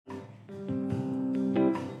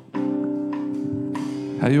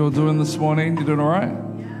How you all doing this morning? You doing all right?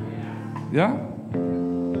 Yeah?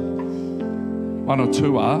 One or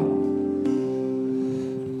two are.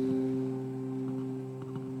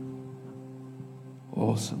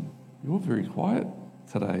 Awesome. You're very quiet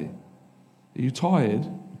today. Are you tired?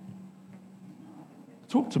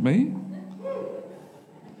 Talk to me.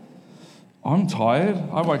 I'm tired.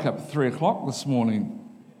 I woke up at 3 o'clock this morning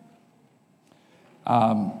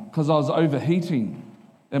because I was overheating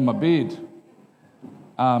in my bed.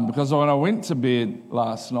 Because when I went to bed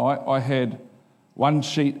last night, I had one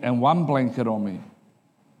sheet and one blanket on me.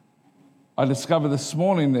 I discovered this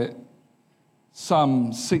morning that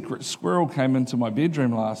some secret squirrel came into my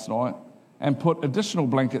bedroom last night and put additional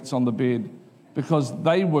blankets on the bed because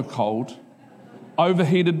they were cold,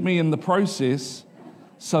 overheated me in the process,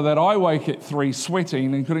 so that I woke at 3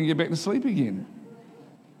 sweating and couldn't get back to sleep again.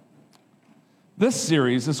 This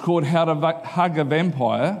series is called How to Hug a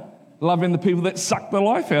Vampire, Loving the People That Suck the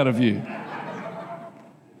Life Out of You.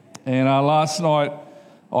 And last night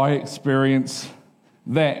I experienced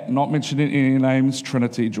that, not mentioning any names,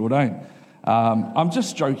 Trinity Jourdain. I'm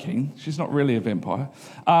just joking. She's not really a vampire.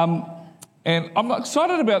 And I'm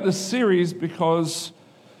excited about this series because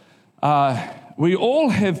we all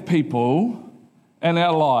have people in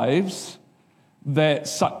our lives that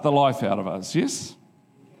suck the life out of us, yes?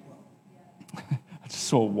 I just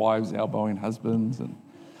saw wives elbowing husbands.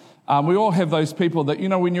 And we all have those people that, you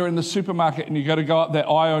know, when you're in the supermarket and you go up that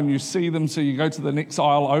aisle and you see them, so you go to the next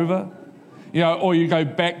aisle over, you know, or you go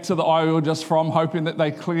back to the aisle just from, hoping that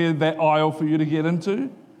they cleared that aisle for you to get into.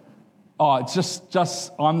 Oh, it's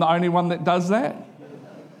just I'm the only one that does that.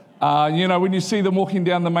 You know, when you see them walking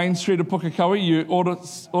down the main street of Pukekohe, you all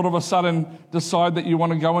of a sudden decide that you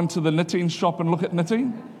want to go into the knitting shop and look at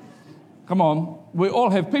knitting. Come on. We all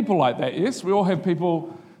have people like that, yes? We all have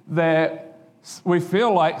people that we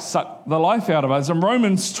feel like suck the life out of us. In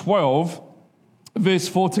Romans 12, verse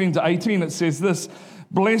 14 to 18, it says this: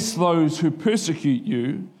 "Bless those who persecute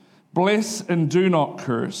you, bless and do not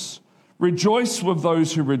curse. Rejoice with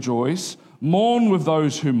those who rejoice, mourn with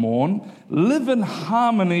those who mourn, live in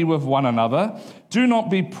harmony with one another. Do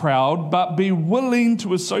not be proud, but be willing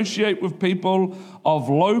to associate with people of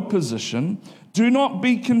low position. Do not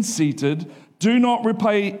be conceited. Do not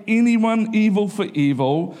repay anyone evil for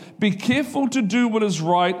evil. Be careful to do what is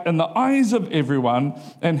right in the eyes of everyone."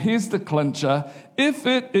 And here's the clincher: "If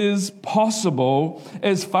it is possible,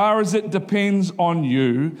 as far as it depends on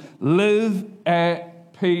you, live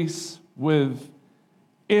at peace with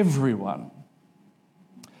everyone."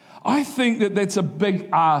 I think that that's a big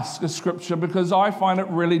ask of Scripture because I find it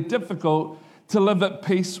really difficult to live at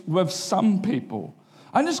peace with some people.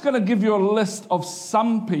 I'm just going to give you a list of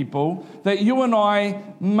some people that you and I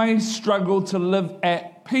may struggle to live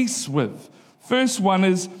at peace with. First one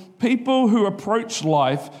is people who approach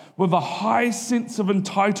life with a high sense of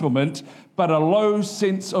entitlement but a low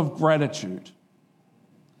sense of gratitude.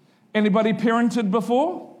 Anybody parented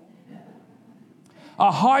before?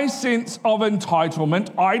 A high sense of entitlement.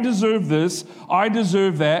 I deserve this, I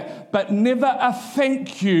deserve that, but never a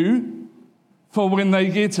thank you for when they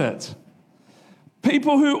get it.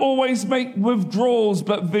 People who always make withdrawals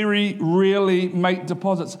but very rarely make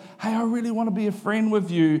deposits. Hey, I really want to be a friend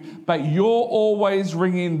with you, but you're always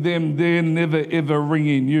ringing them. They're never, ever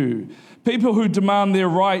ringing you. People who demand their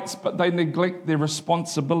rights but they neglect their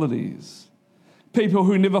responsibilities. People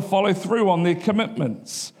who never follow through on their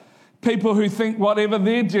commitments. People who think whatever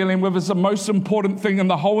they're dealing with is the most important thing in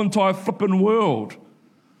the whole entire flippin' world.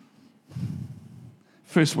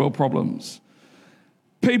 First world problems.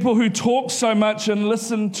 People who talk so much and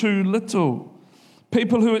listen too little.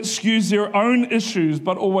 People who excuse their own issues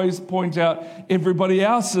but always point out everybody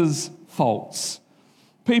else's faults.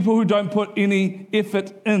 People who don't put any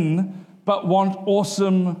effort in but want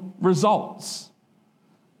awesome results.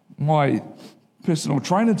 My personal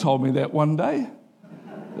trainer told me that one day,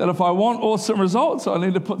 that if I want awesome results, I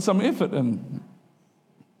need to put some effort in.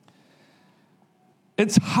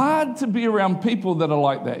 It's hard to be around people that are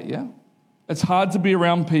like that, yeah? It's hard to be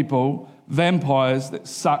around people, vampires, that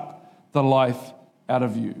suck the life out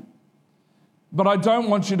of you. But I don't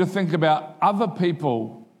want you to think about other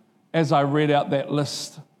people as I read out that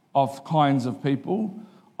list of kinds of people.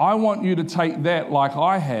 I want you to take that, like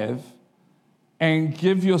I have, and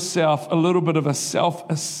give yourself a little bit of a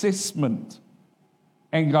self-assessment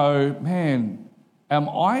and go, man, am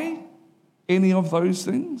I any of those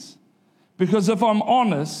things? Because if I'm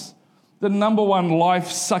honest, the number one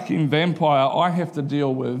life-sucking vampire I have to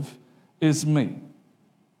deal with is me.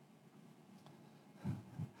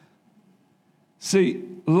 See,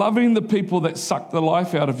 loving the people that suck the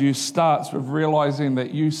life out of you starts with realizing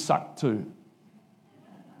that you suck too.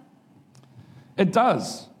 It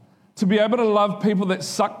does. To be able to love people that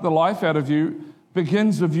suck the life out of you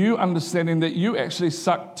begins with you understanding that you actually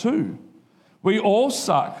suck too. We all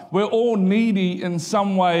suck. We're all needy in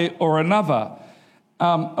some way or another.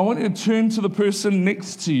 I want you to turn to the person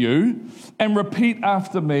next to you and repeat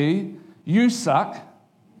after me. You suck.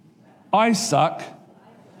 I suck.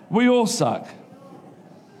 We all suck.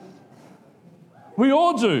 We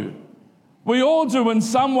all do. We all do in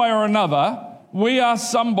some way or another. We are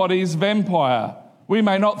somebody's vampire. We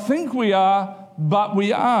may not think we are, but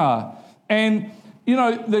we are. And, you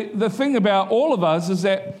know, the thing about all of us is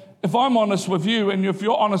that if I'm honest with you and if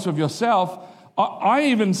you're honest with yourself, I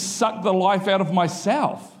even suck the life out of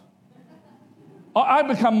myself. I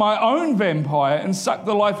become my own vampire and suck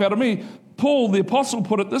the life out of me. Paul, the apostle,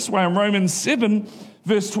 put it this way in Romans 7,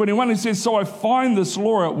 verse 21. He says, so I find this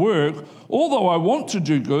law at work. Although I want to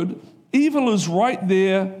do good, evil is right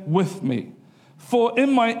there with me. For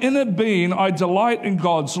in my inner being I delight in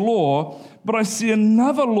God's law, but I see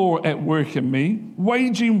another law at work in me,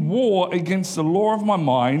 waging war against the law of my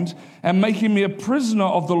mind and making me a prisoner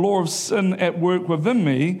of the law of sin at work within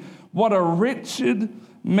me. What a wretched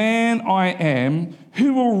man I am.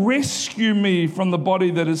 Who will rescue me from the body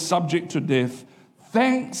that is subject to death?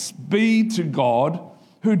 Thanks be to God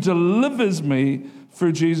who delivers me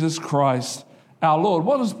through Jesus Christ our Lord.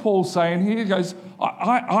 What is Paul saying here? He goes,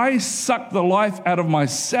 I suck the life out of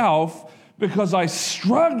myself because I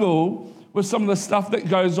struggle with some of the stuff that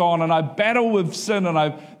goes on, and I battle with sin, and I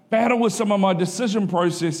battle with some of my decision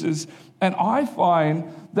processes, and I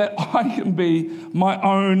find that I can be my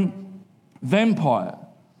own vampire.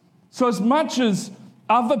 So as much as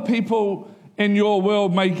other people in your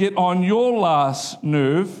world may get on your last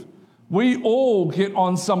nerve, we all get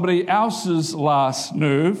on somebody else's last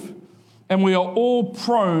nerve, and we are all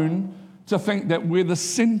prone to think that we're the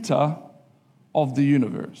center of the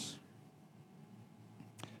universe.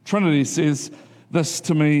 Trinity says this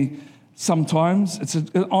to me sometimes. It's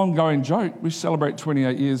an ongoing joke. We celebrate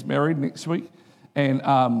 28 years married next week, and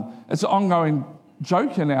it's an ongoing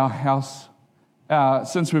joke in our house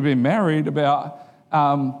since we've been married about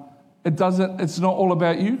it's not all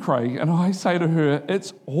about you, Craig. And I say to her,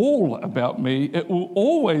 it's all about me. It will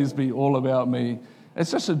always be all about me.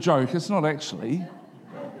 It's just a joke. It's not actually.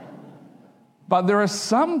 But there are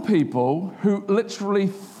some people who literally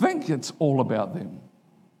think it's all about them.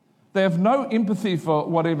 They have no empathy for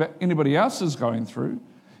whatever anybody else is going through.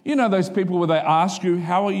 You know those people where they ask you,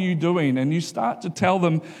 how are you doing? And you start to tell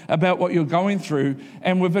them about what you're going through.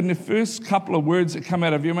 And within the first couple of words that come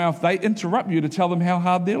out of your mouth, they interrupt you to tell them how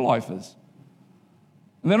hard their life is.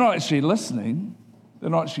 And they're not actually listening. They're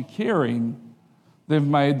not actually caring. They've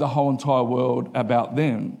made the whole entire world about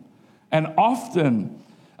them. And often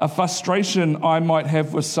a frustration I might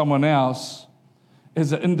have with someone else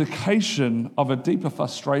is an indication of a deeper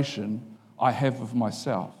frustration I have with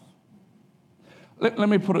myself. Let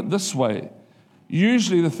me put it this way.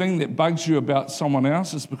 Usually the thing that bugs you about someone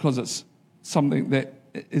else is because it's something that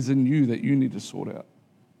is in you that you need to sort out.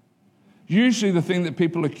 Usually the thing that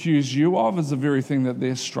people accuse you of is the very thing that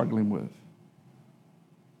they're struggling with.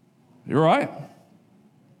 You're right?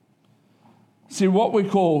 See, what we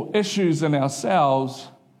call issues in ourselves,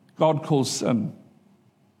 God calls sin.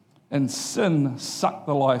 And sin sucked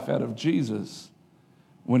the life out of Jesus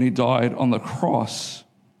when he died on the cross.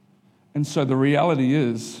 And so the reality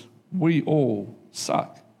is, we all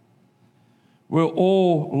suck. We're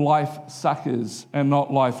all life suckers and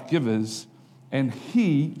not life givers. And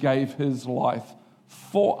he gave his life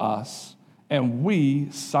for us, and we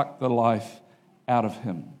suck the life out of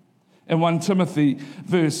him. In 1 Timothy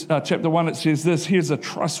chapter 1, it says this, here's a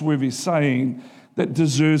trustworthy saying that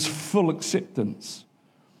deserves full acceptance.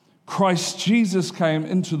 Christ Jesus came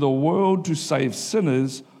into the world to save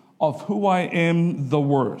sinners, of who I am the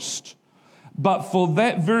worst. But for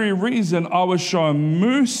that very reason, I was shown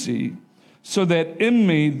mercy, so that in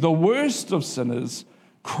me, the worst of sinners,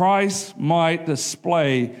 Christ might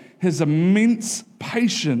display his immense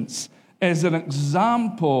patience as an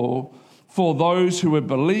example for those who would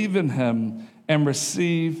believe in him and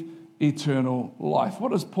receive eternal life.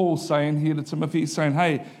 What is Paul saying here to Timothy? He's saying,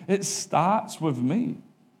 hey, it starts with me.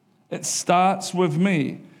 It starts with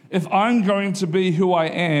me. If I'm going to be who I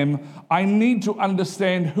am, I need to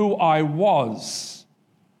understand who I was.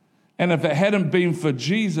 And if it hadn't been for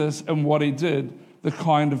Jesus and what he did, the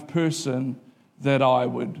kind of person that I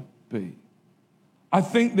would be. I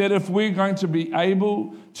think that if we're going to be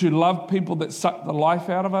able to love people that suck the life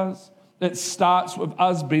out of us, it starts with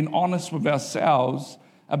us being honest with ourselves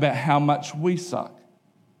about how much we suck.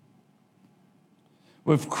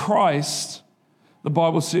 With Christ, the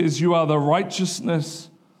Bible says, you are the righteousness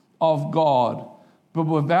of God But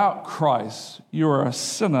without Christ, you are a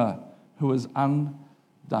sinner who is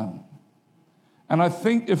undone. And I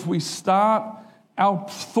think if we start our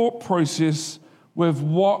thought process with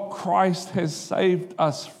what Christ has saved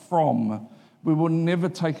us from, we will never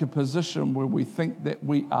take a position where we think that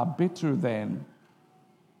we are better than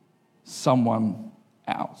someone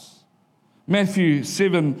else. Matthew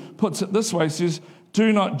 7 puts it this way, it says,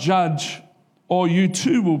 "Do not judge, or you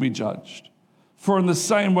too will be judged. For in the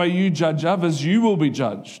same way you judge others, you will be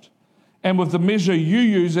judged. And with the measure you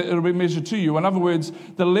use, it'll be measured to you." In other words,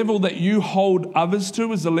 the level that you hold others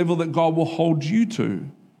to is the level that God will hold you to.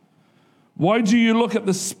 "Why do you look at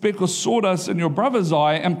the speck of sawdust in your brother's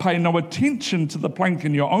eye and pay no attention to the plank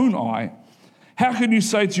in your own eye? How can you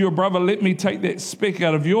say to your brother, 'Let me take that speck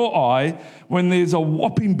out of your eye,' when there's a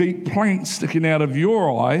whopping big plank sticking out of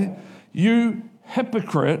your eye? You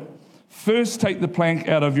hypocrite, first take the plank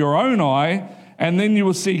out of your own eye, and then you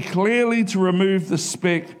will see clearly to remove the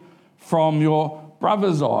speck from your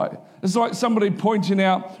brother's eye." It's like somebody pointing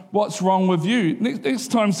out what's wrong with you. Next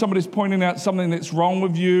time somebody's pointing out something that's wrong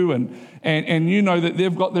with you and you know that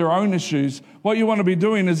they've got their own issues, what you want to be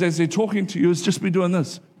doing is, as they're talking to you, is just be doing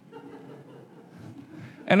this.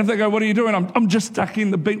 And if they go, "What are you doing?" I'm just ducking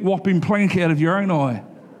the big whopping plank out of your own eye.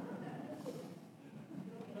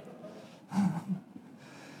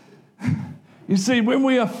 You see, when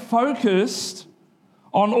we are focused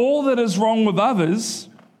on all that is wrong with others,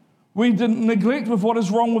 we didn't neglect with what is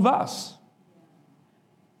wrong with us.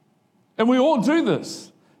 And we all do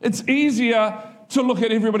this. It's easier to look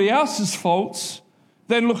at everybody else's faults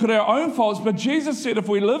than look at our own faults. But Jesus said if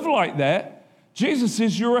we live like that, Jesus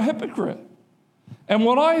says you're a hypocrite. And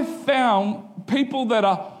what I found, people that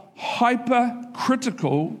are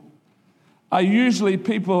hypercritical are usually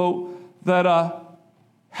people that are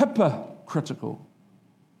hypocritical.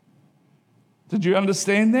 Did you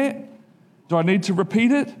understand that? Do I need to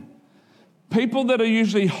repeat it? People that are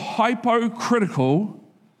usually hypocritical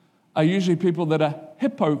are usually people that are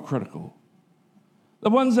hypocritical. The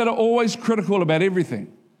ones that are always critical about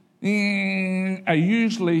everything are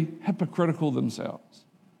usually hypocritical themselves.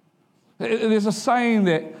 There's a saying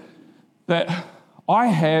that I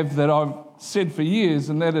have that I've said for years,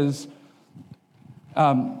 and that is,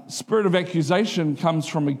 spirit of accusation comes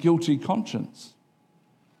from a guilty conscience.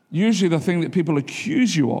 Usually the thing that people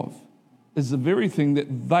accuse you of is the very thing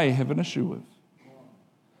that they have an issue with.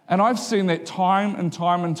 And I've seen that time and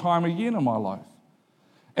time and time again in my life.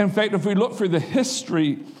 In fact, if we look through the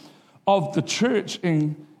history of the church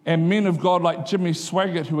and men of God like Jimmy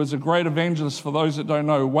Swaggart, who was a great evangelist for those that don't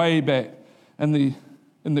know, way back in the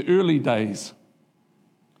early days,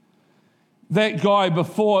 that guy,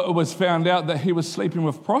 before it was found out that he was sleeping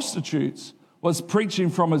with prostitutes, was preaching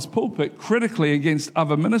from his pulpit critically against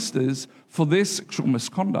other ministers for their sexual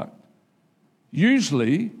misconduct.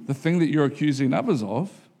 Usually, the thing that you're accusing others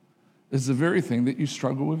of is the very thing that you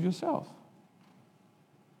struggle with yourself.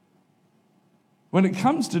 When it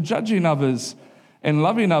comes to judging others and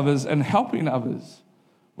loving others and helping others,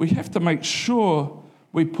 we have to make sure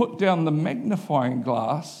we put down the magnifying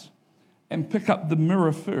glass and pick up the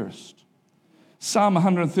mirror first. Psalm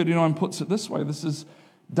 139 puts it this way. This is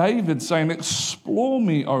David saying, "Explore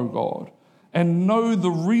me, O God, and know the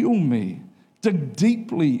real me. Dig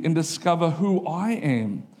deeply and discover who I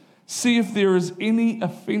am. See if there is any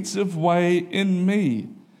offensive way in me,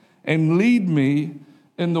 and lead me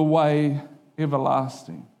in the way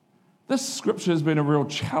everlasting." This scripture has been a real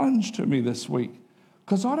challenge to me this week,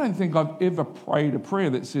 because I don't think I've ever prayed a prayer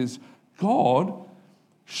that says, "God,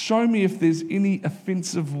 show me if there's any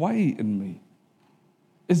offensive way in me.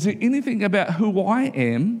 Is there anything about who I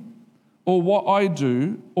am or what I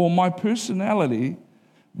do or my personality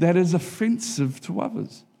that is offensive to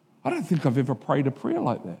others?" I don't think I've ever prayed a prayer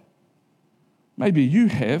like that. Maybe you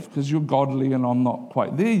have, because you're godly and I'm not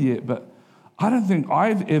quite there yet, but I don't think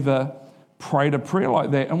I've ever prayed a prayer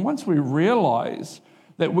like that. And once we realize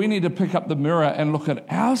that we need to pick up the mirror and look at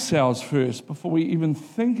ourselves first before we even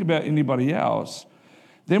think about anybody else,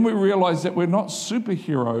 then we realize that we're not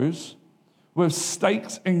superheroes with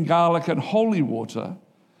stakes and garlic and holy water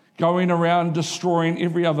going around destroying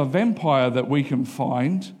every other vampire that we can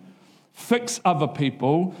find, fix other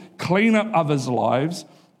people, clean up others' lives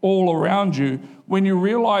all around you, when you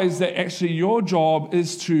realize that actually your job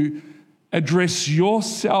is to address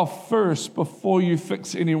yourself first before you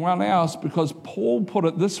fix anyone else. Because Paul put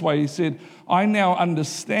it this way, he said, "I now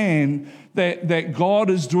understand that God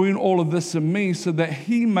is doing all of this in me so that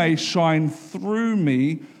he may shine through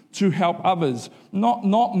me to help others."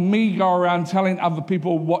 Not me go around telling other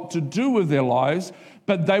people what to do with their lives,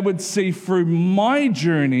 but they would see through my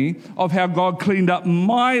journey of how God cleaned up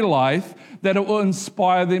my life that it will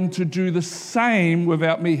inspire them to do the same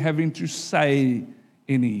without me having to say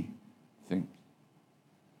anything.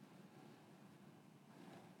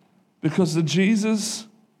 Because the Jesus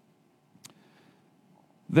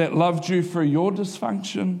that loved you for your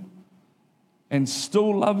dysfunction and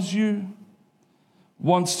still loves you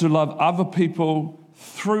wants to love other people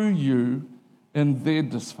through you in their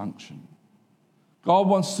dysfunction. God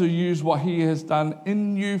wants to use what He has done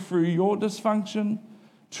in you through your dysfunction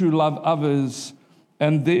to love others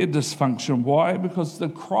and their dysfunction. Why? Because the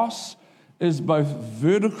cross is both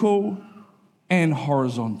vertical and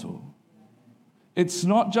horizontal. It's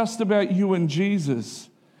not just about you and Jesus'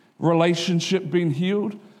 relationship being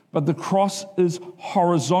healed, but the cross is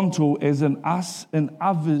horizontal, as in us and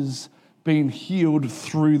others being healed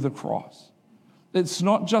through the cross. It's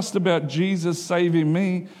not just about Jesus saving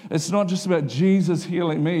me. It's not just about Jesus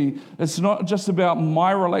healing me. It's not just about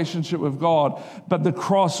my relationship with God, but the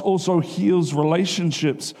cross also heals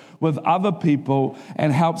relationships with other people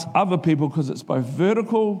and helps other people because it's both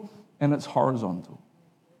vertical and it's horizontal.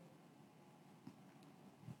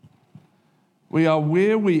 We are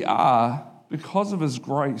where we are because of His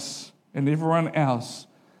grace, and everyone else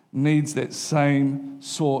needs that same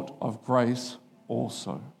sort of grace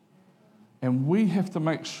also. And we have to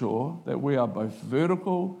make sure that we are both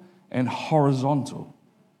vertical and horizontal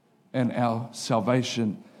in our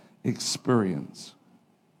salvation experience.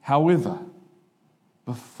 However,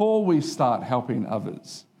 before we start helping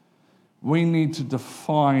others, we need to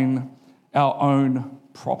define our own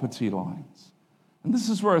property lines. And this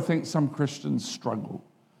is where I think some Christians struggle.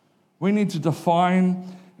 We need to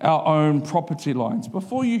define our own property lines.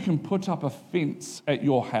 Before you can put up a fence at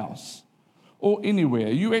your house, or anywhere,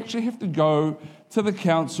 you actually have to go to the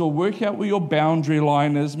council, work out where your boundary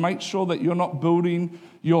line is, make sure that you're not building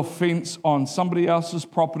your fence on somebody else's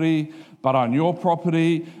property, but on your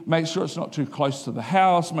property. Make sure it's not too close to the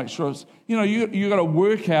house. Make sure it's, you got to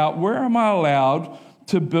work out, where am I allowed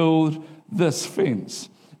to build this fence?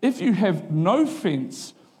 If you have no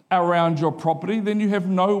fence around your property, then you have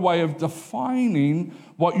no way of defining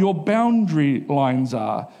what your boundary lines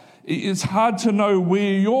are. It's hard to know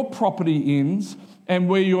where your property ends and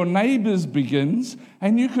where your neighbour's begins,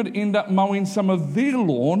 and you could end up mowing some of their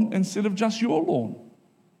lawn instead of just your lawn.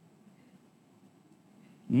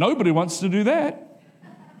 Nobody wants to do that.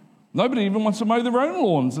 Nobody even wants to mow their own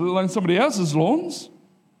lawns, let alone somebody else's lawns.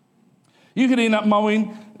 You could end up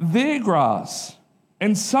mowing their grass.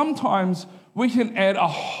 And sometimes we can add a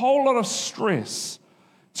whole lot of stress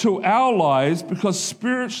to our lives because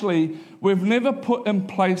spiritually we've never put in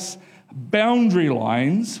place boundary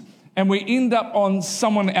lines, and we end up on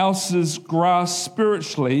someone else's grass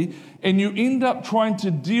spiritually, and you end up trying to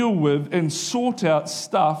deal with and sort out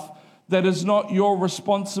stuff that is not your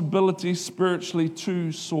responsibility spiritually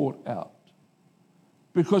to sort out.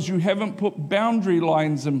 Because you haven't put boundary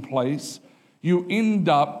lines in place, you end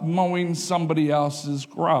up mowing somebody else's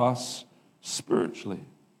grass spiritually.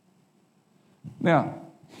 Now,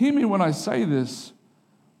 hear me when I say this.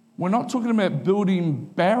 We're not talking about building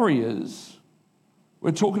barriers.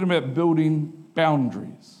 We're talking about building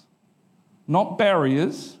boundaries. Not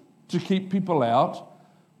barriers to keep people out,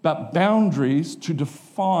 but boundaries to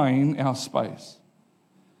define our space.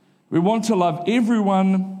 We want to love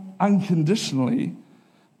everyone unconditionally,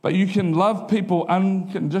 but you can love people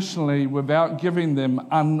unconditionally without giving them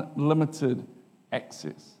unlimited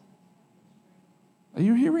access. Are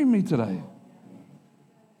you hearing me today?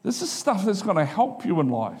 This is stuff that's going to help you in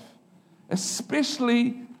life,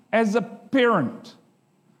 especially as a parent.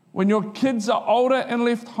 When your kids are older and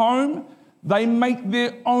left home, they make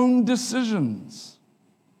their own decisions.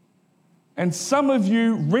 And some of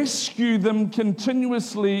you rescue them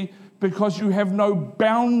continuously because you have no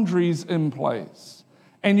boundaries in place.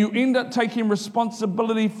 And you end up taking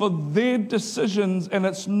responsibility for their decisions, and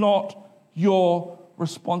it's not your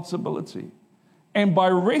responsibility. And by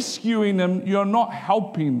rescuing them, you're not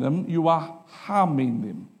helping them, you are harming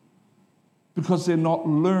them because they're not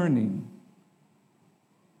learning.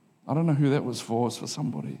 I don't know who that was for, it's for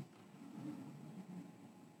somebody.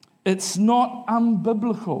 It's not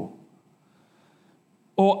unbiblical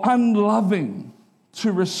or unloving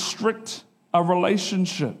to restrict a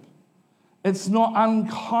relationship. It's not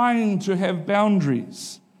unkind to have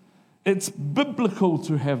boundaries. It's biblical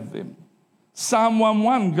to have them. Psalm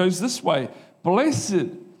 1:1 goes this way: "Blessed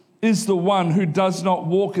is the one who does not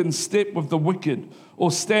walk in step with the wicked,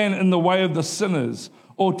 or stand in the way of the sinners,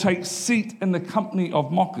 or take seat in the company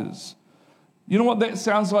of mockers." You know what that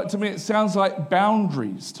sounds like to me? It sounds like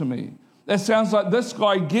boundaries to me. That sounds like this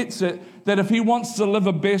guy gets it, that if he wants to live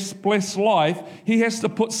a blessed life, he has to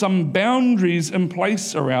put some boundaries in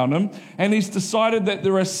place around him. And he's decided that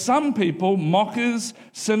there are some people, mockers,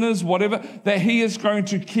 sinners, whatever, that he is going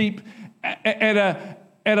to keep at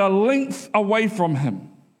a length away from him.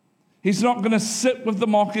 He's not going to sit with the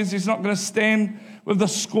mockers. He's not going to stand with the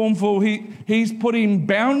scornful. He's putting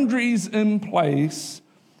boundaries in place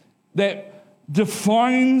that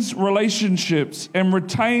defines relationships and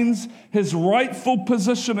retains his rightful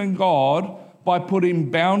position in God by putting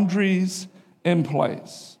boundaries in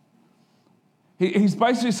place. He's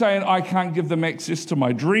basically saying, I can't give them access to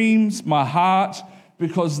my dreams, my heart,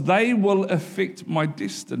 because they will affect my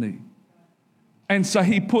destiny. And so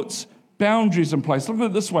he puts boundaries in place. Look at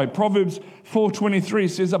it this way. Proverbs 4:23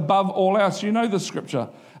 says, above all else, you know the scripture,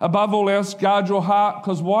 above all else, guard your heart,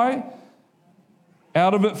 because why?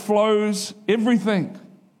 Out of it flows everything.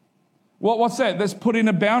 What's that? That's putting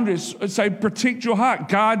a boundary. Say, protect your heart,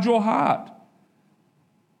 guard your heart.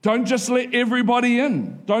 Don't just let everybody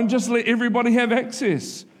in. Don't just let everybody have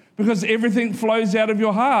access, because everything flows out of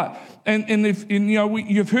your heart. And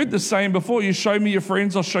you've heard this saying before, you show me your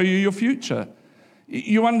friends, I'll show you your future.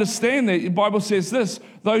 You understand that the Bible says this,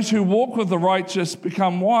 those who walk with the righteous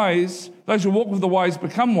become wise, those who walk with the wise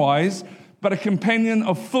become wise, but a companion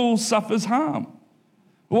of fools suffers harm.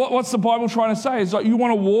 What's the Bible trying to say? It's like you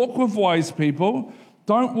want to walk with wise people,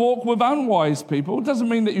 don't walk with unwise people. It doesn't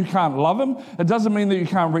mean that you can't love them. It doesn't mean that you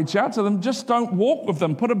can't reach out to them. Just don't walk with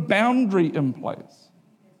them. Put a boundary in place.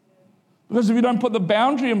 Because if you don't put the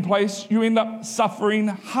boundary in place, you end up suffering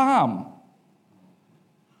harm.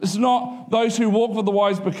 It's not those who walk with the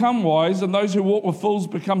wise become wise and those who walk with fools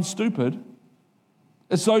become stupid.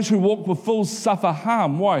 It's those who walk with fools suffer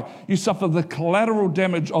harm. Why? You suffer the collateral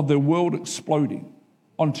damage of their world exploding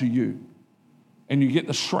onto you, and you get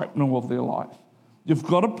the shrapnel of their life. You've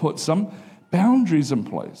got to put some boundaries in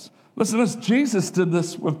place. Listen to this. Jesus did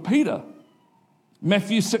this with Peter.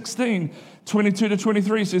 Matthew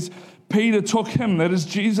 16:22-23 says, Peter took him, that is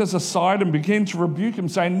Jesus, aside and began to rebuke him,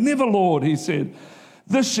 saying, never, Lord, he said,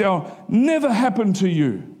 this shall never happen to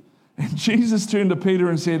you. And Jesus turned to Peter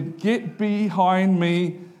and said, get behind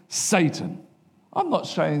me, Satan. I'm not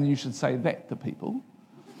saying you should say that to people.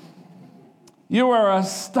 You are a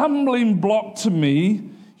stumbling block to me.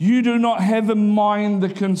 You do not have in mind the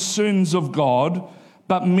concerns of God,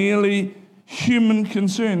 but merely human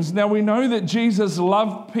concerns. Now we know that Jesus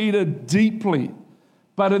loved Peter deeply,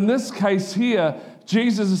 but in this case here,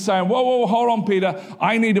 Jesus is saying, whoa, hold on, Peter.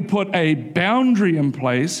 I need to put a boundary in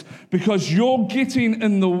place because you're getting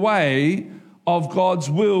in the way of God's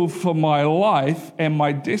will for my life and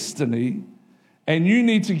my destiny. And you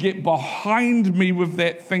need to get behind me with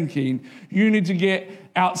that thinking. You need to get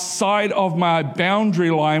outside of my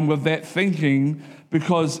boundary line with that thinking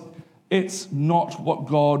because it's not what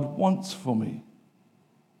God wants for me.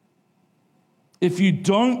 If you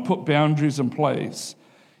don't put boundaries in place,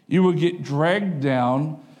 you will get dragged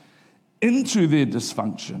down into their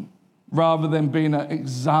dysfunction rather than being an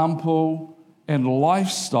example and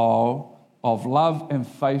lifestyle of love and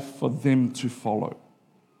faith for them to follow.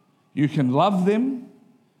 You can love them,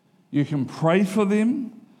 you can pray for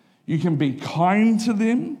them, you can be kind to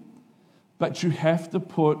them, but you have to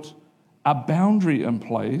put a boundary in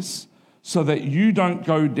place so that you don't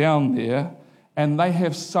go down there and they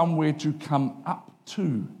have somewhere to come up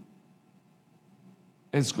to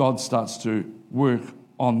as God starts to work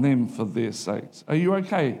on them for their sakes. Are you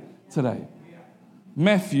okay today?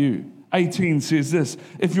 Matthew 18 says this,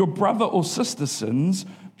 if your brother or sister sins,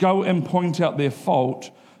 go and point out their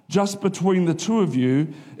fault just between the two of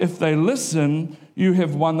you. If they listen, you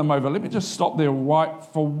have won them over. Let me just stop there right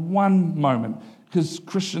for one moment, because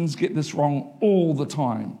Christians get this wrong all the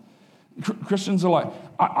time. Christians are like,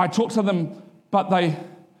 I talk to them, but they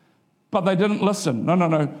didn't listen.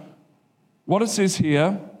 No. What it says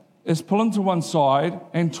here is pull them to one side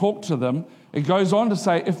and talk to them. It goes on to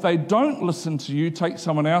say, if they don't listen to you, take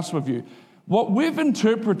someone else with you. What we've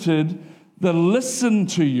interpreted the listen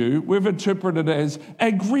to you, we've interpreted it as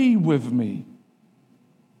agree with me.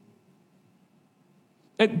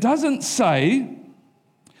 It doesn't say,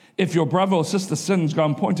 if your brother or sister sins, go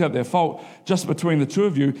and point out their fault just between the two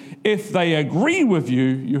of you. If they agree with you,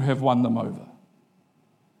 you have won them over.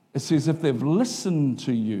 It says, if they've listened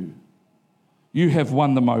to you, you have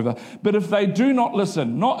won them over. But if they do not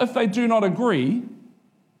listen, not if they do not agree,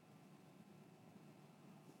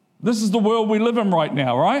 this is the world we live in right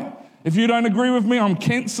now, right? If you don't agree with me, I'm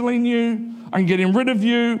canceling you, I'm getting rid of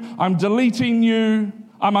you, I'm deleting you,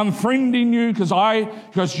 I'm unfriending you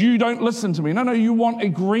because you don't listen to me. No, you want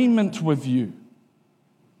agreement with you.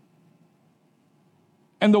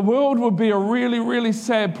 And the world would be a really, really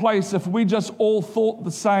sad place if we just all thought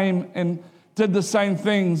the same and did the same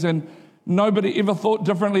things, and nobody ever thought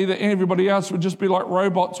differently, that everybody else would just be like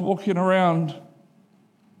robots walking around.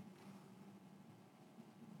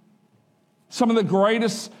 Some of the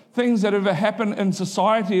greatest things that ever happened in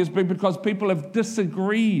society has been because people have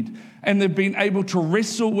disagreed, and they've been able to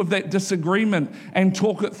wrestle with that disagreement and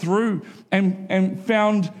talk it through and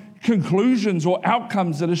found conclusions or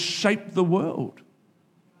outcomes that have shaped the world.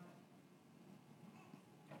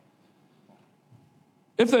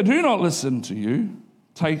 If they do not listen to you,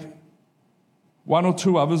 take one or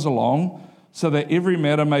two others along, so that every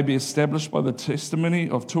matter may be established by the testimony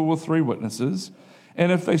of 2 or 3 witnesses.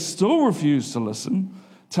 And if they still refuse to listen,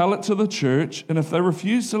 tell it to the church. And if they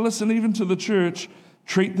refuse to listen even to the church,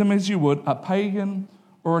 treat them as you would a pagan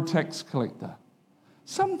or a tax collector.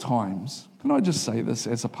 Sometimes, can I just say this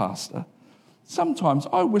as a pastor? Sometimes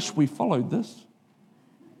I wish we followed this.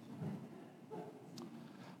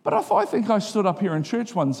 But if I think I stood up here in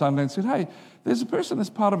church one Sunday and said, hey, there's a person that's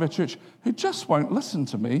part of our church who just won't listen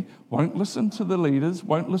to me, won't listen to the leaders,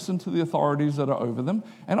 won't listen to the authorities that are over them,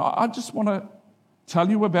 and I just want to tell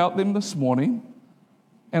you about them this morning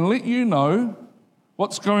and let you know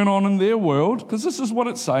what's going on in their world, because this is what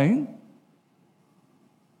it's saying.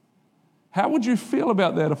 How would you feel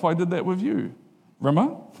about that if I did that with you?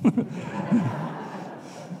 Rimmer?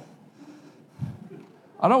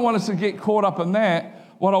 I don't want us to get caught up in that.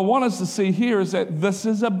 What I want us to see here is that this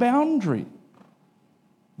is a boundary.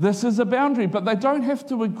 This is a boundary, but they don't have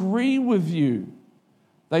to agree with you.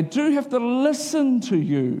 They do have to listen to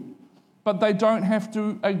you, but they don't have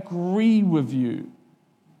to agree with you.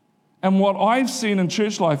 And what I've seen in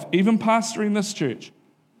church life, even pastoring this church,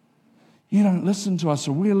 you don't listen to us,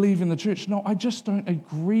 so we're leaving the church. No, I just don't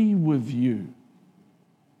agree with you.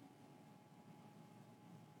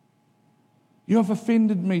 You have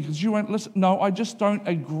offended me because you won't listen. No, I just don't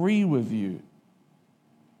agree with you.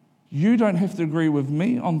 You don't have to agree with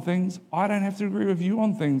me on things. I don't have to agree with you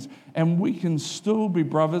on things. And we can still be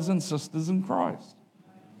brothers and sisters in Christ.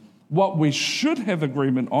 What we should have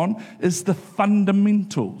agreement on is the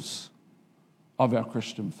fundamentals of our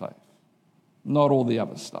Christian faith, not all the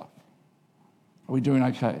other stuff. Are we doing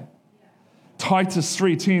okay? Titus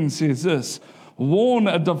 3:10 says this, warn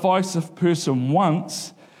a divisive person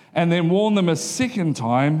once, and then warn them a second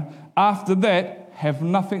time. After that, have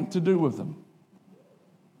nothing to do with them.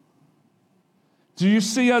 Do you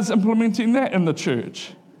see us implementing that in the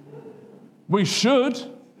church? We should.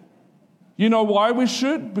 You know why we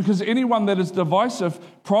should? Because anyone that is divisive,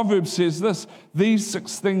 Proverbs says this, these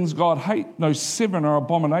 6 things God hates, no 7 are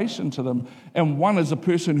abomination to them, and one is a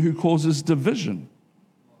person who causes division.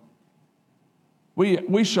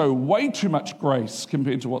 We show way too much grace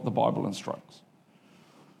compared to what the Bible instructs.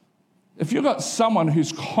 If you've got someone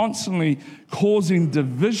who's constantly causing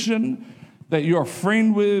division that you're a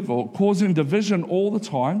friend with, or causing division all the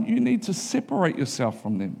time, you need to separate yourself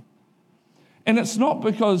from them. And it's not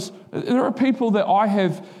because there are people that I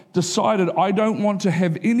have decided I don't want to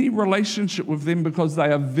have any relationship with them because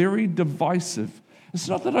they are very divisive. It's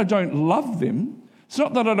not that I don't love them. It's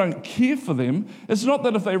not that I don't care for them. It's not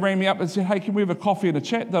that if they rang me up and said, hey, can we have a coffee and a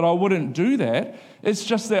chat, that I wouldn't do that. It's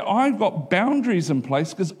just that I've got boundaries in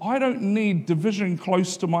place because I don't need division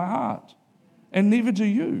close to my heart. And neither do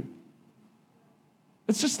you.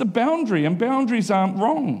 It's just a boundary, and boundaries aren't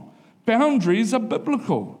wrong. Boundaries are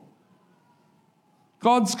biblical.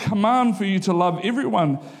 God's command for you to love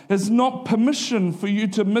everyone is not permission for you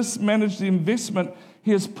to mismanage the investment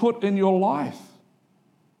He has put in your life.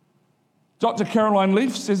 Dr. Caroline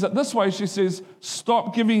Leaf says it this way. She says,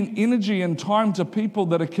 stop giving energy and time to people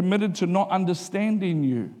that are committed to not understanding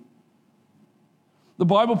you. The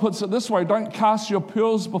Bible puts it this way, don't cast your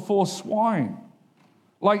pearls before swine.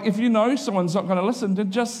 Like if you know someone's not going to listen,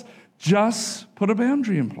 then just put a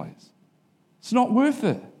boundary in place. It's not worth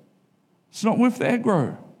it. It's not worth the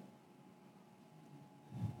aggro.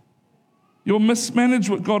 You'll mismanage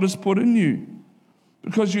what God has put in you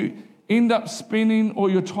because you end up spending all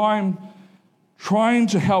your time trying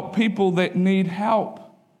to help people that need help.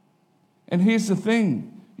 And here's the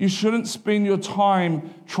thing, you shouldn't spend your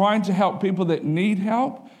time trying to help people that need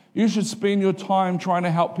help. You should spend your time trying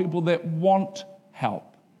to help people that want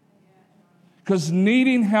help. Because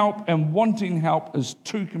needing help and wanting help is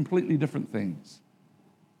 2 completely different things.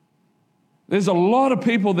 There's a lot of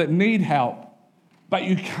people that need help, but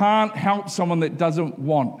you can't help someone that doesn't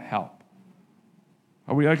want help.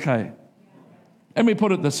 Are we okay? Let me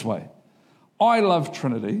put it this way. I love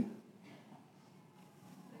Trinity.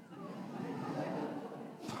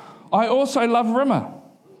 I also love Rimmer.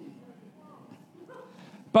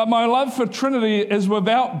 But my love for Trinity is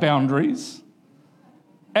without boundaries,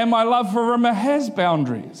 and my love for Rimmer has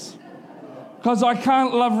boundaries, because I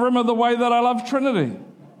can't love Rimmer the way that I love Trinity.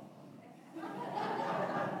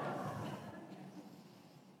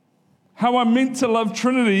 How I'm meant to love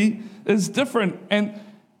Trinity is different, and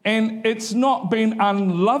it's not been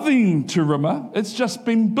unloving to Rimmer, it's just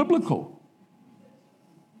been biblical.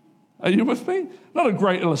 Are you with me? Not a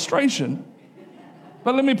great illustration,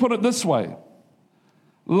 but let me put it this way.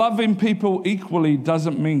 Loving people equally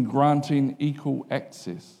doesn't mean granting equal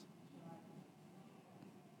access.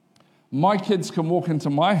 My kids can walk into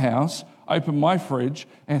my house, open my fridge,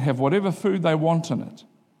 and have whatever food they want in it.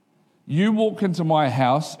 You walk into my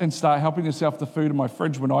house and start helping yourself to food in my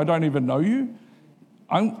fridge when I don't even know you,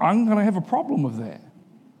 I'm going to have a problem with that.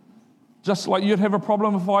 Just like you'd have a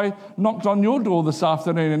problem if I knocked on your door this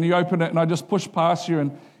afternoon and you open it and I just push past you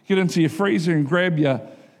and get into your freezer and grab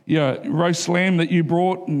your roast lamb that you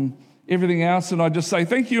brought and everything else, and I just say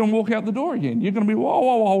thank you and walk out the door again. You're going to be,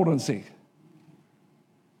 whoa, hold on a sec.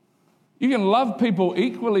 You can love people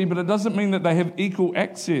equally, but it doesn't mean that they have equal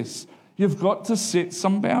access. You've got to set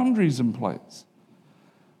some boundaries in place.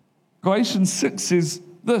 Galatians 6 says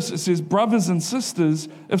this, it says, brothers and sisters,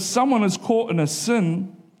 if someone is caught in a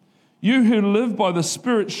sin, you who live by the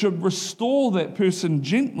Spirit should restore that person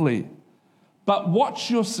gently, but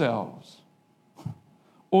watch yourselves,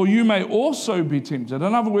 or you may also be tempted.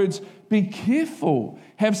 In other words, be careful,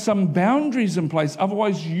 have some boundaries in place,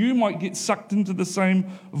 otherwise you might get sucked into the same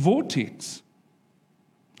vortex.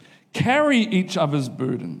 Carry each other's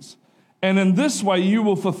burdens, and in this way you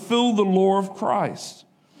will fulfill the law of Christ.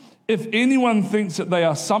 If anyone thinks that they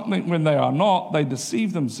are something when they are not, they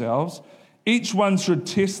deceive themselves. Each one should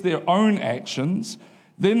test their own actions.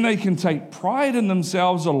 Then they can take pride in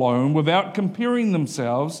themselves alone without comparing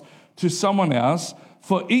themselves to someone else,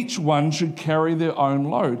 for each one should carry their own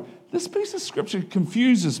load. This piece of scripture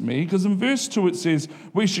confuses me because in verse 2 it says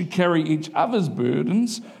we should carry each other's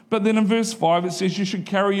burdens, but then in verse 5 it says you should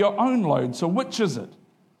carry your own load. So which is it?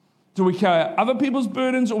 Do we carry other people's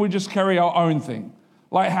burdens or we just carry our own thing?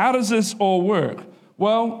 Like, how does this all work?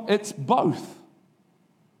 Well, it's both.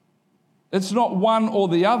 It's not one or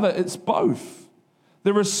the other, it's both.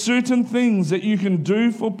 There are certain things that you can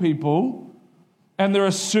do for people, and there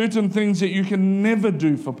are certain things that you can never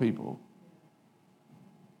do for people.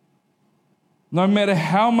 No matter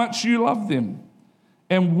how much you love them.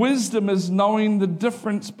 And wisdom is knowing the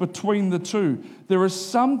difference between the two. There are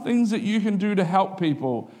some things that you can do to help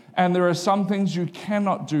people, and there are some things you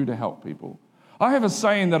cannot do to help people. I have a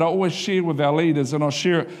saying that I always share with our leaders, and I'll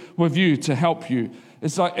share it with you to help you.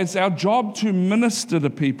 It's like it's our job to minister to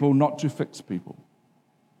people, not to fix people.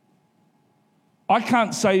 I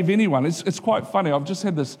can't save anyone. It's quite funny. I've just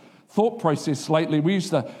had this thought process lately. We used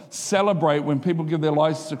to celebrate when people give their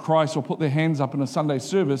lives to Christ or put their hands up in a Sunday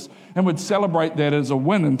service, and would celebrate that as a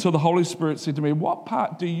win until the Holy Spirit said to me, what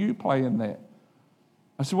part do you play in that?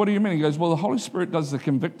 I said, what do you mean? He goes, well, the Holy Spirit does the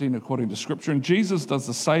convicting according to Scripture, and Jesus does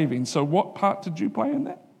the saving. So what part did you play in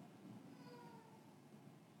that?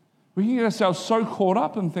 We can get ourselves so caught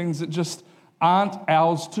up in things that just aren't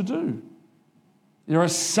ours to do. There are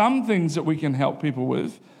some things that we can help people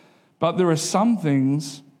with, but there are some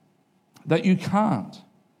things that you can't.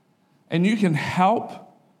 And you can help.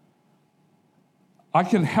 I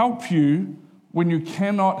can help you when you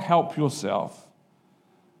cannot help yourself.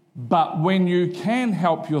 But when you can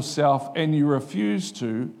help yourself and you refuse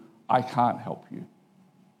to, I can't help you.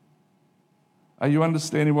 Are you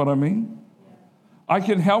understanding what I mean? I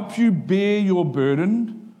can help you bear your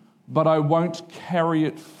burden, but I won't carry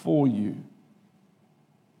it for you.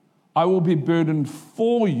 I will be burdened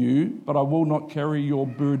for you, but I will not carry your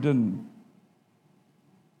burden.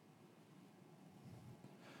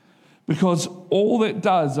 Because all that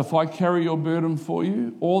does, if I carry your burden for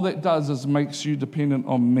you, all that does is makes you dependent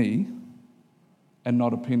on me and not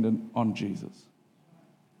dependent on Jesus.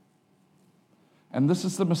 And this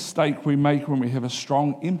is the mistake we make when we have a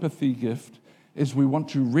strong empathy gift, is we want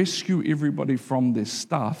to rescue everybody from their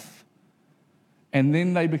stuff, and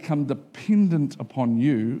then they become dependent upon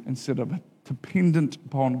you instead of dependent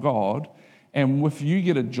upon God. And if you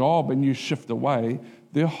get a job and you shift away,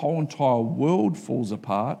 their whole entire world falls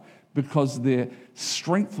apart because their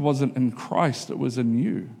strength wasn't in Christ, it was in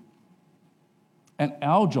you. And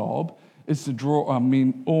our job is to draw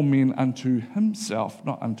all men unto himself,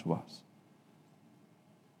 not unto us.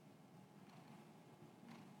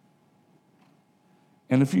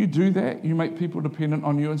 And if you do that, you make people dependent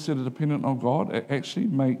on you instead of dependent on God, it actually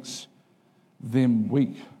makes them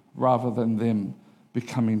weak rather than them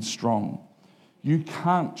becoming strong. You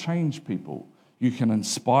can't change people. You can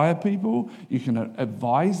inspire people, you can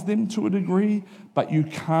advise them to a degree, but you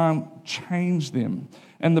can't change them.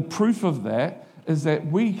 And the proof of that is that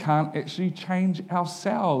we can't actually change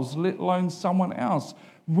ourselves, let alone someone else.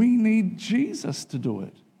 We need Jesus to do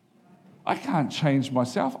it. I can't change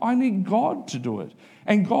myself. I need God to do it.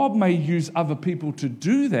 And God may use other people to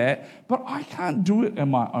do that, but I can't do it in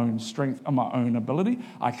my own strength and my own ability.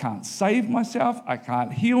 I can't save myself. I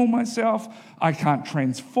can't heal myself. I can't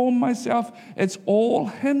transform myself. It's all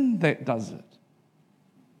Him that does it.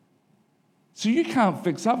 So you can't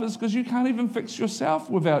fix others because you can't even fix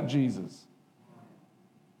yourself without Jesus.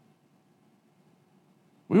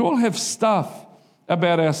 We all have stuff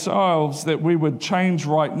about ourselves that we would change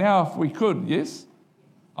right now if we could, yes?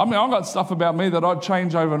 I mean, I've got stuff about me that I'd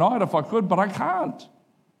change overnight if I could, but I can't.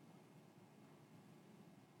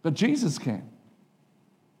 But Jesus can.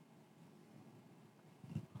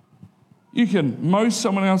 You can mow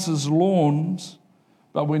someone else's lawns,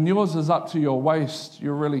 but when yours is up to your waist,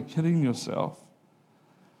 you're really kidding yourself.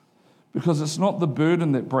 Because it's not the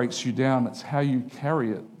burden that breaks you down, it's how you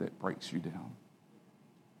carry it that breaks you down.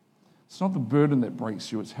 It's not the burden that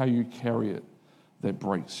breaks you, it's how you carry it that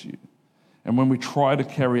breaks you. And when we try to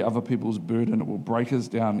carry other people's burden, it will break us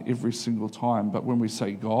down every single time. But when we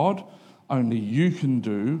say, God, only you can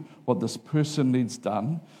do what this person needs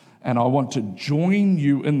done, and I want to join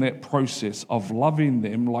you in that process of loving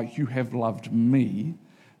them like you have loved me,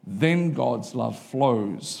 then God's love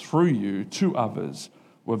flows through you to others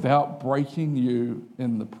without breaking you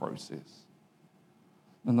in the process.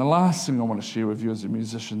 And the last thing I want to share with you as the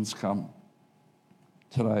musicians come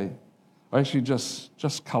today, actually just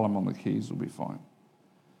Cullum on the keys will be fine.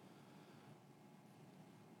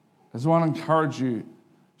 I want to encourage you,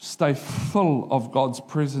 stay full of God's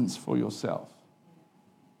presence for yourself,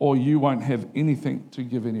 or you won't have anything to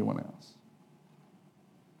give anyone else.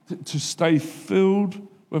 To stay filled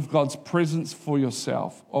with God's presence for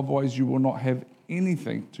yourself, otherwise you will not have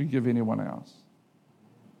anything to give anyone else.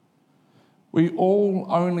 We all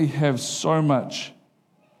only have so much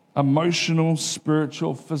emotional,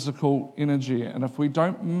 spiritual, physical energy, and if we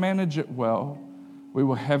don't manage it well, we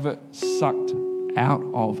will have it sucked out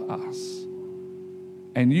of us.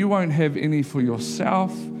 And you won't have any for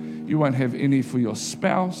yourself, you won't have any for your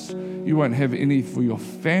spouse, you won't have any for your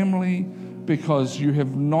family, because you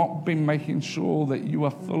have not been making sure that you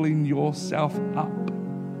are filling yourself up.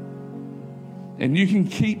 And you can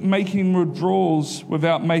keep making withdrawals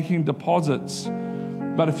without making deposits.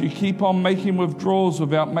 But if you keep on making withdrawals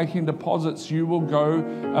without making deposits, you will go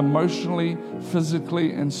emotionally,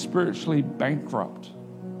 physically, and spiritually bankrupt.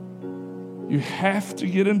 You have to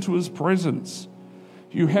get into His presence.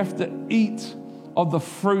 You have to eat of the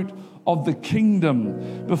fruit of the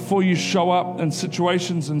kingdom before you show up in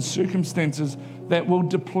situations and circumstances that will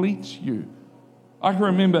deplete you. I can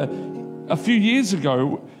remember a few years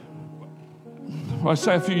ago, I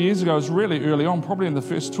say a few years ago, it was really early on, probably in the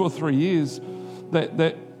first 2 or 3 years that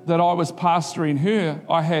I was pastoring here.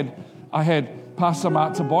 I had Pastor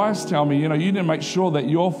Mark Tobias tell me, you need to make sure that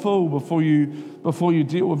you're full before you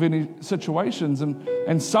deal with any situations.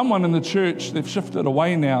 And someone in the church, they've shifted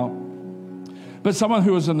away now, but someone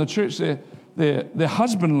who was in the church, their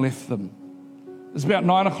husband left them. It's about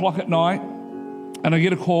 9 o'clock at night, and I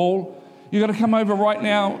get a call. You got to come over right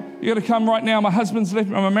now. You got to come right now. My husband's left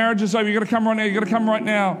me. My marriage is over. You got to come right now. You got to come right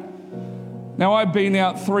now. Now, I've been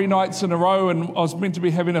out 3 nights in a row, and I was meant to be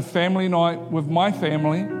having a family night with my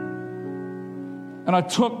family. And I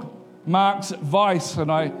took Mark's advice, and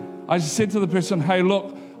I said to the person, hey,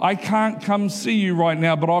 look, I can't come see you right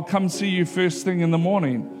now, but I'll come see you first thing in the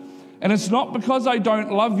morning. And it's not because I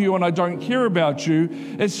don't love you and I don't care about you.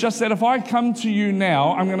 It's just that if I come to you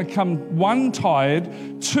now, I'm going to come, 1,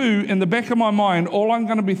 tired, 2, in the back of my mind, all I'm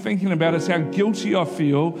going to be thinking about is how guilty I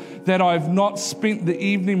feel that I've not spent the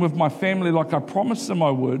evening with my family like I promised them I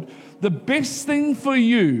would. The best thing for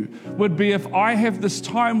you would be if I have this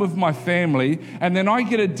time with my family and then I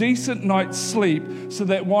get a decent night's sleep so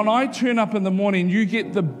that when I turn up in the morning, you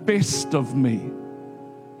get the best of me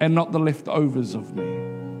and not the leftovers of me.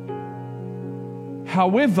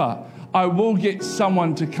 However, I will get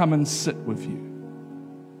someone to come and sit with you.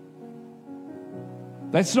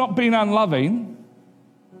 That's not being unloving.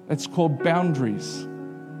 It's called boundaries.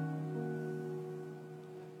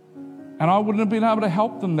 And I wouldn't have been able to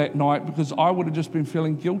help them that night because I would have just been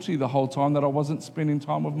feeling guilty the whole time that I wasn't spending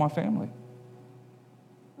time with my family.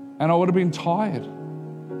 And I would have been tired.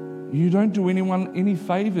 You don't do anyone any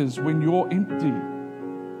favors when you're empty.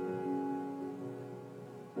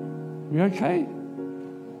 You okay?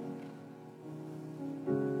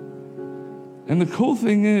 And the cool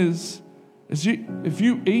thing is is if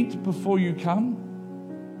you eat before you come,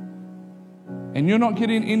 and you're not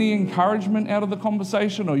getting any encouragement out of the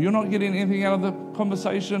conversation, or you're not getting anything out of the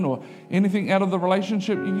conversation or anything out of the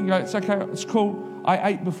relationship, you can go, it's okay, it's cool.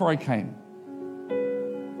 I ate before I came.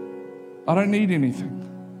 I don't need anything.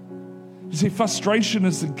 You see, frustration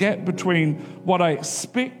is the gap between what I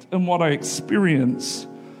expect and what I experience,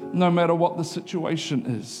 no matter what the situation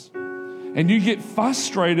is. And you get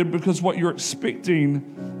frustrated because what you're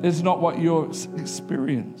expecting is not what you've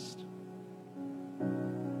experienced.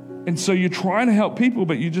 And so you're trying to help people,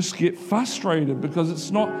 but you just get frustrated because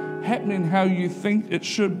it's not happening how you think it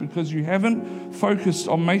should, because you haven't focused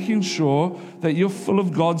on making sure that you're full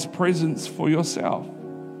of God's presence for yourself.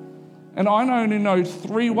 And I only know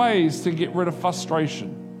 3 ways to get rid of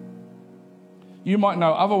frustration. You might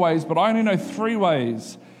know other ways, but I only know 3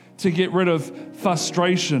 ways to get rid of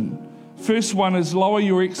frustration. First one is lower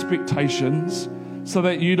your expectations so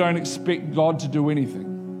that you don't expect God to do anything.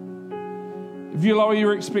 If you lower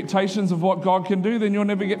your expectations of what God can do, then you'll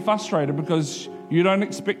never get frustrated because you don't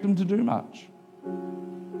expect Him to do much.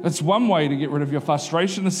 That's one way to get rid of your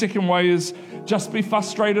frustration. The second way is just be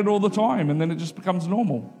frustrated all the time, and then it just becomes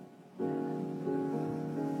normal.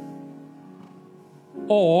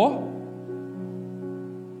 Or,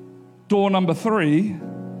 door number 3,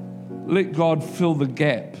 let God fill the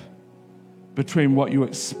gap between what you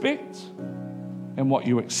expect and what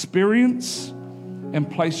you experience, and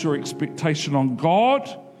place your expectation on God,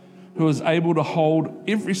 who is able to hold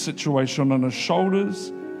every situation on His shoulders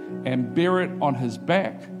and bear it on His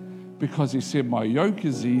back, because He said, my yoke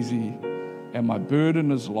is easy and my burden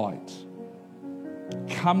is light.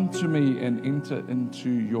 Come to me and enter into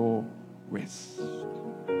your rest.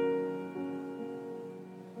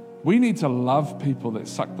 We need to love people that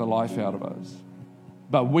suck the life out of us,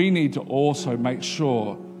 but we need to also make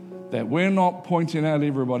sure that we're not pointing out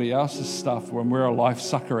everybody else's stuff when we're a life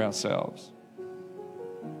sucker ourselves.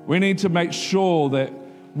 We need to make sure that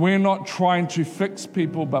we're not trying to fix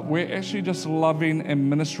people, but we're actually just loving and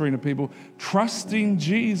ministering to people, trusting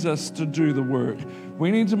Jesus to do the work. We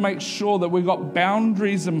need to make sure that we've got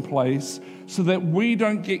boundaries in place so that we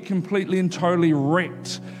don't get completely and totally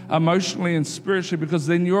wrecked emotionally and spiritually, because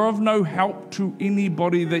then you're of no help to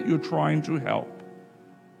anybody that you're trying to help.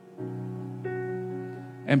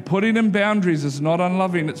 And putting in boundaries is not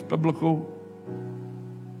unloving, it's biblical.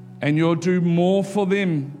 And you'll do more for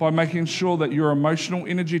them by making sure that your emotional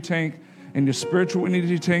energy tank and your spiritual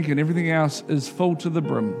energy tank and everything else is full to the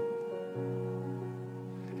brim.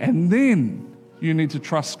 And then you need to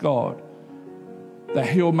trust God that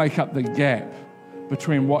He'll make up the gap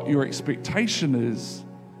between what your expectation is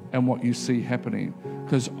and what you see happening.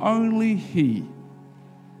 Because only He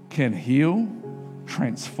can heal,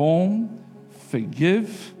 transform,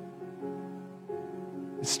 forgive.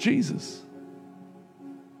 It's Jesus.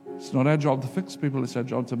 It's not our job to fix people, it's our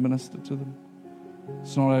job to minister to them.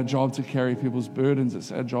 It's not our job to carry people's burdens,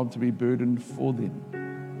 it's our job to be burdened for them.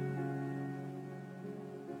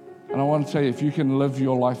 And I want to tell you, if you can live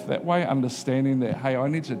your life that way, understanding that, hey, I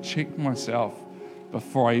need to check myself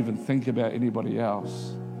before I even think about anybody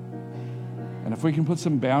else. And if we can put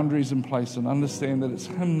some boundaries in place and understand that it's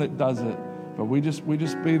Him that does it, but we just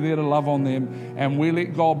be there to love on them, and we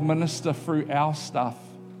let God minister through our stuff.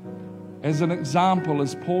 As an example,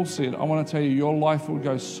 as Paul said, I want to tell you, your life will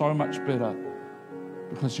go so much better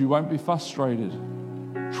because you won't be frustrated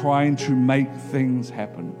trying to make things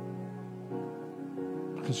happen,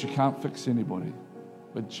 because you can't fix anybody,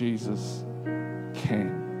 but Jesus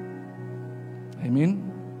can.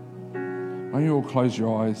 Amen? Why don't you all close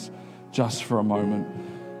your eyes just for a moment?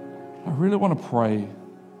 I really want to pray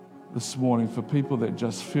this morning for people that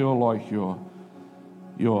just feel like your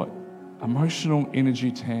emotional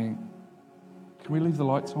energy tank. Can we leave the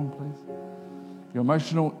lights on, please? Your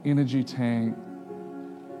emotional energy tank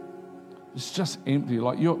is just empty.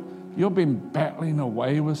 Like you've been battling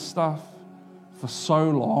away with stuff for so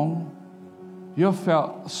long. You've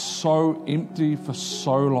felt so empty for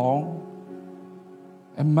so long.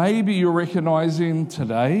 And maybe you're recognizing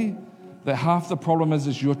today that half the problem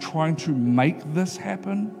is you're trying to make this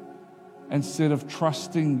happen instead of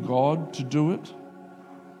trusting God to do it.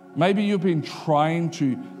 Maybe you've been trying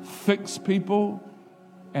to fix people,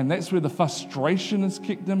 and that's where the frustration is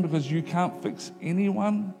kicked in, because you can't fix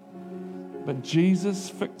anyone, but Jesus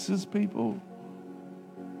fixes people.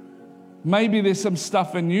 Maybe there's some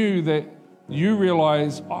stuff in you that you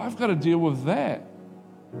realize, I've got to deal with that.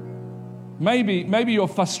 Maybe your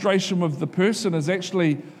frustration with the person is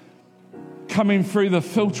actually coming through the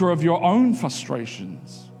filter of your own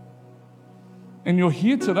frustrations. And you're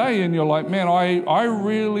here today and you're like, man, I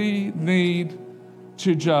really need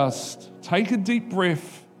to just take a deep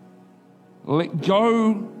breath, let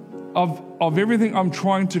go of everything I'm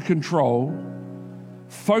trying to control,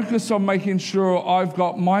 focus on making sure I've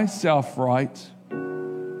got myself right,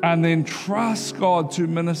 and then trust God to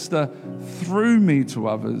minister through me to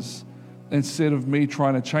others instead of me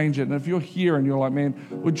trying to change it. And if you're here and you're like, man,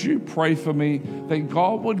 would you pray for me that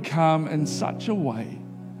God would come in such a way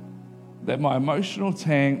that my emotional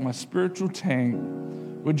tank, my spiritual tank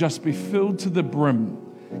would just be filled to the brim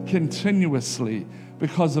continuously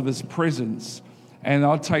because of His presence. And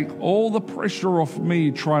I'll take all the pressure off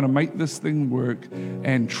me trying to make this thing work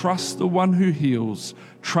and trust the one who heals,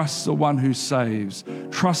 trust the one who saves,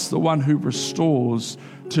 trust the one who restores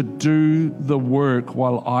to do the work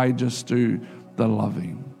while I just do the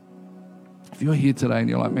loving. If you're here today and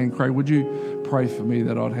you're like, man, Craig, would you pray for me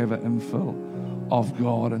that I'd have an infill of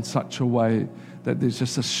God in such a way that there's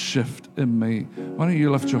just a shift in me? Why don't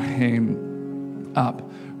you lift your hand up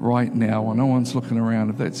right now while no one's looking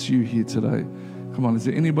around? If that's you here today, come on, is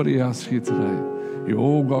there anybody else here today? You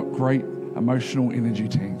all got great emotional energy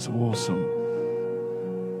tanks. Awesome.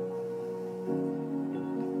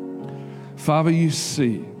 Father, you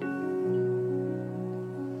see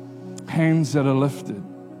hands that are lifted.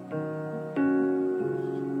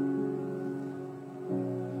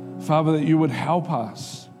 Father, that you would help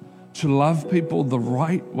us to love people the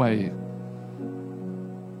right way.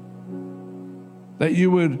 That you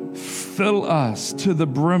would fill us to the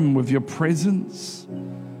brim with your presence.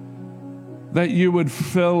 That you would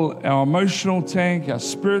fill our emotional tank, our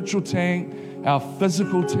spiritual tank, our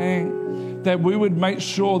physical tank. That we would make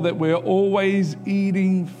sure that we're always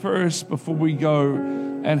eating first before we go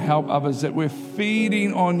and help others. That we're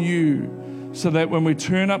feeding on you so that when we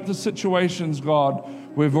turn up to situations, God,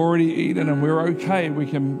 we've already eaten and we're okay. We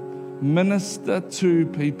can minister to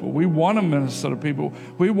people. We want to minister to people.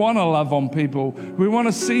 We want to love on people. We want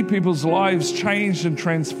to see people's lives changed and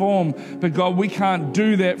transformed. But God, we can't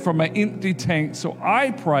do that from an empty tank. So I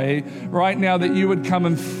pray right now that you would come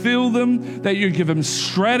and fill them, that you'd give them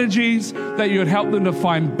strategies, that you would help them to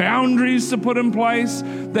find boundaries to put in place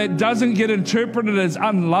that doesn't get interpreted as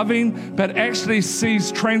unloving, but actually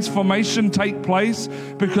sees transformation take place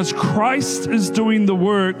because Christ is doing the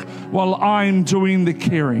work while I'm doing the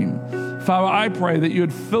caring. Father, I pray that you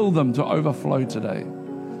would fill them to overflow today.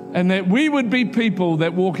 And that we would be people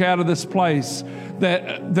that walk out of this place,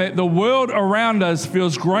 that the world around us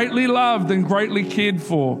feels greatly loved and greatly cared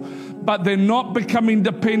for, but they're not becoming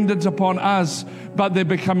dependent upon us, but they're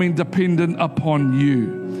becoming dependent upon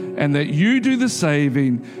you. And that you do the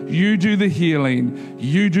saving, you do the healing,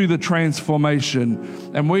 you do the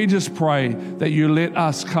transformation. And we just pray that you let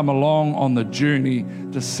us come along on the journey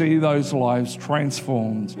to see those lives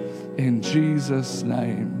transformed. In Jesus'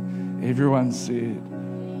 name, everyone said,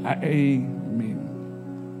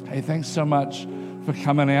 amen. Hey, thanks so much for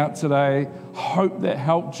coming out today. Hope that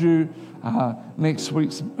helped you. Next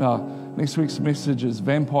week's message is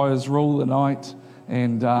Vampires Rule the Night.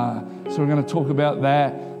 And so we're going to talk about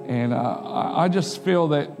that. And I just feel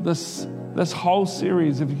that this whole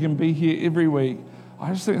series, if you can be here every week,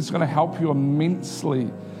 I just think it's going to help you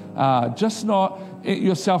immensely. Just not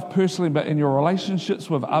yourself personally, but in your relationships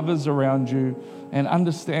with others around you and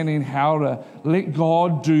understanding how to let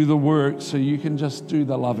God do the work so you can just do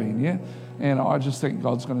the loving, yeah? And I just think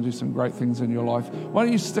God's going to do some great things in your life. Why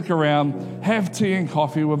don't you stick around, have tea and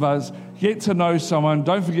coffee with us, get to know someone.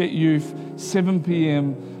 Don't forget youth, 7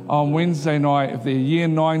 p.m. on Wednesday night. If they're year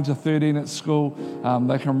 9 to 13 at school,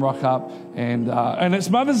 they can rock up. And it's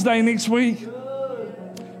Mother's Day next week.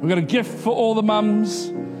 We've got a gift for all the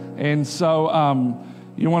mums. And so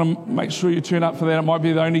you want to make sure you turn up for that. It might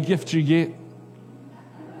be the only gift you get.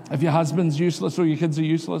 If your husband's useless or your kids are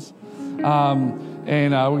useless.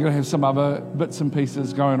 And we're going to have some other bits and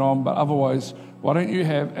pieces going on. But otherwise, why don't you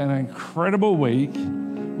have an incredible week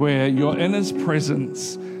where you're in His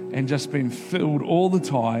presence and just being filled all the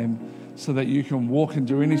time so that you can walk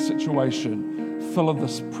into any situation full of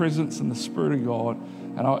this presence and the Spirit of God.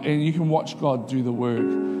 And you can watch God do the work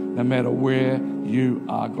no matter where you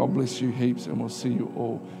are. God bless you heaps, and we'll see you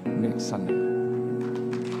all next Sunday.